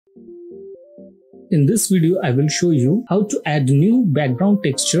In this video, I will show you how to add new background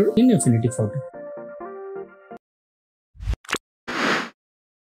texture in Affinity Photo.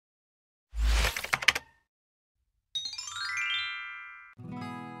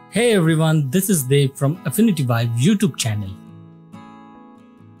 Hey everyone, this is Dav from Affinity Vibe YouTube channel.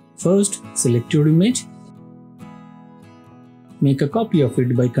 First, select your image. Make a copy of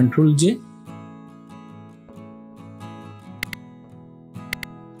it by Ctrl J.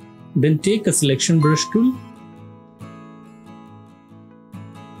 Then take a selection brush tool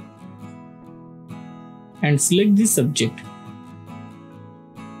and select the subject.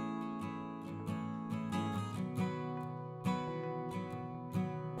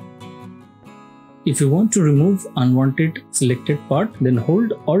 If you want to remove unwanted selected part, then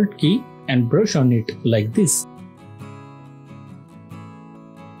hold Alt key and brush on it like this.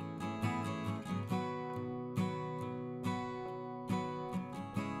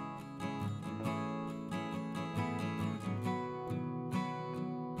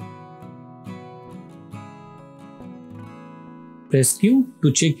 Press Q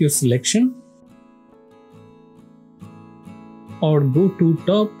to check your selection, or go to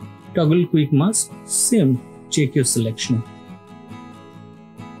top, toggle quick mask, same, check your selection.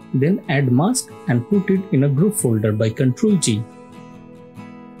 Then add mask and put it in a group folder by Ctrl G.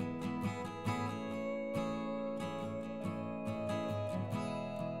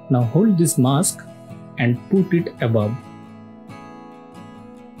 Now hold this mask and put it above.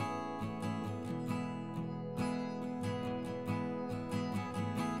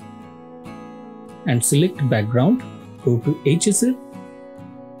 And select background, go to HSL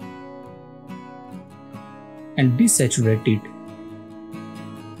and desaturate it.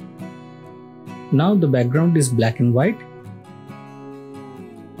 Now the background is black and white.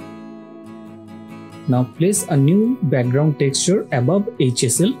 Now place a new background texture above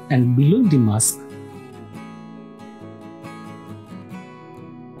HSL and below the mask.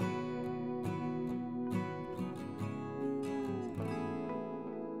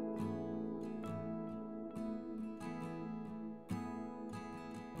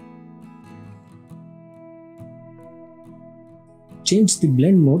 Change the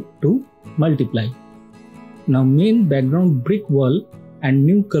blend mode to multiply. Now main background brick wall and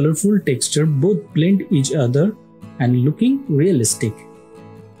new colorful texture both blend each other and looking realistic.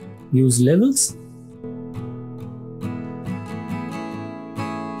 Use levels.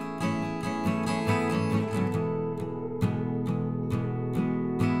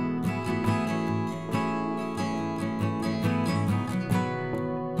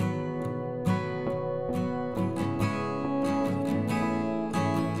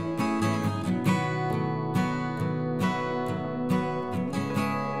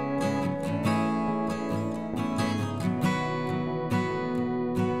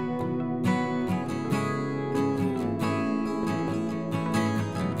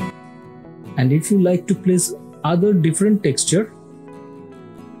 And if you like to place other different texture,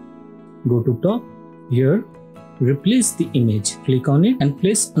 go to top, here, replace the image, click on it and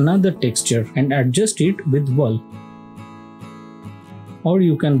place another texture and adjust it with wall. Or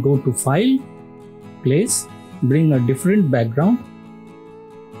you can go to file, place, bring a different background,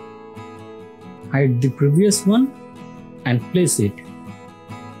 hide the previous one and place it.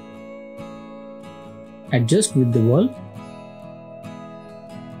 Adjust with the wall.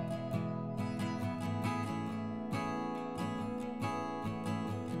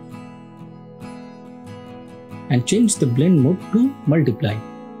 And change the blend mode to multiply.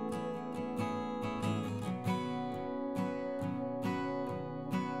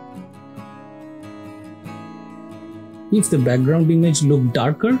 If the background image looks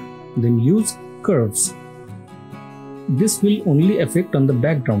darker, then use curves. This will only affect on the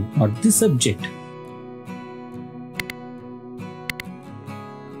background, not the subject.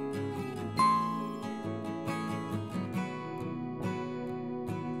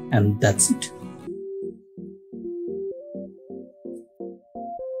 And that's it.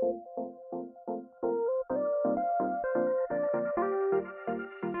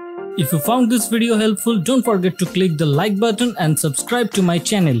 If you found this video helpful, don't forget to click the like button and subscribe to my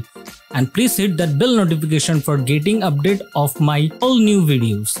channel. And please hit that bell notification for getting update of my all new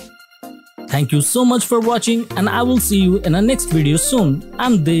videos. Thank you so much for watching and I will see you in a next video soon.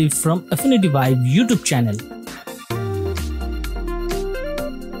 I'm Dav from Affinity Vibe YouTube channel.